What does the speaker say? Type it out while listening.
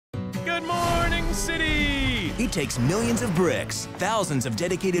Good morning, city! He takes millions of bricks, thousands of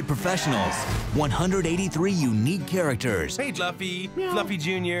dedicated professionals, 183 unique characters. Hey, Fluffy, Meow. Fluffy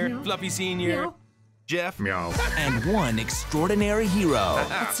Jr., Meow. Fluffy Sr., Meow. Jeff, Meow. And one extraordinary hero.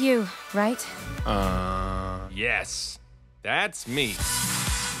 It's you, right? Yes, that's me.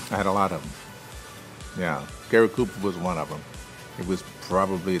 I had a lot of them. Yeah, Gary Cooper was one of them. He was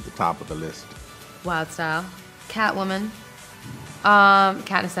probably at the top of the list. Wild Style, Catwoman,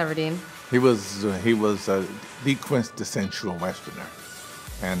 Katniss Everdeen. He was the quintessential Westerner.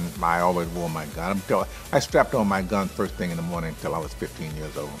 And I always wore my gun. I strapped on my gun first thing in the morning until I was 15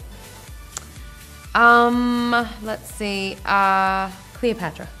 years old. Let's see,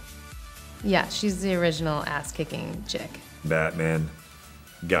 Cleopatra. Yeah, she's the original ass-kicking chick. Batman.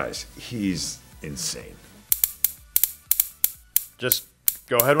 Guys, he's insane. Just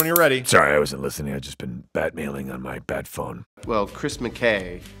go ahead when you're ready. Sorry, I wasn't listening. I've just been bat-mailing on my bat phone. Well, Chris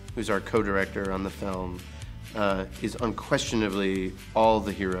McKay, who's our co-director on the film, is unquestionably all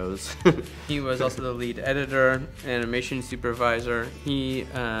the heroes. He was also the lead editor, animation supervisor. He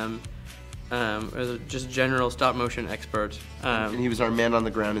was a just general stop-motion expert. And he was our man on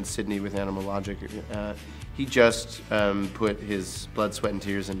the ground in Sydney with Animal Logic. He just put his blood, sweat, and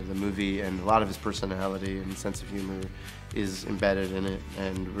tears into the movie, and a lot of his personality and sense of humor is embedded in it.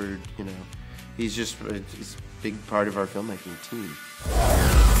 And we're, he's a big part of our filmmaking team.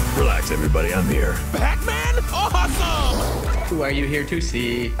 Relax, everybody. I'm here. Batman? Awesome! Who are you here to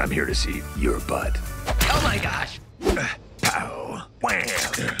see? I'm here to see your butt. Oh my gosh! Pow. Wham.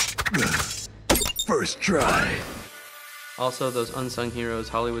 First try. Also, those unsung heroes,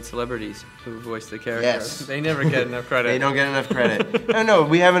 Hollywood celebrities who voice the characters. Yes. They never get enough credit. They don't get enough credit. No,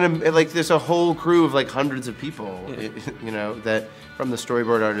 we have there's a whole crew of hundreds of people, that from the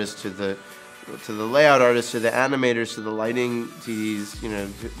storyboard artists to the layout artists to the animators to the lighting tees,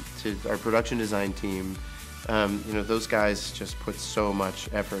 to our production design team. Those guys just put so much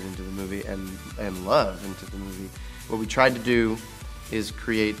effort into the movie and love into the movie. What we tried to do is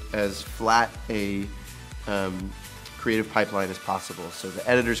create as flat a creative pipeline as possible. So the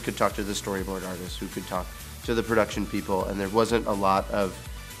editors could talk to the storyboard artists, who could talk to the production people, and there wasn't a lot of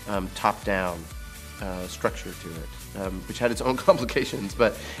top-down structure to it, which had its own complications,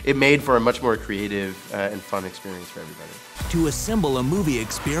 but it made for a much more creative and fun experience for everybody. To assemble a movie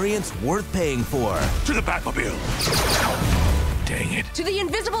experience worth paying for. To the Batmobile. Dang it. To the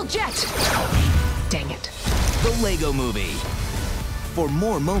invisible jet! Dang it. The Lego Movie. For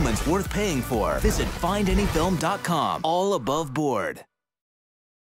more moments worth paying for, visit findanyfilm.com. All above board.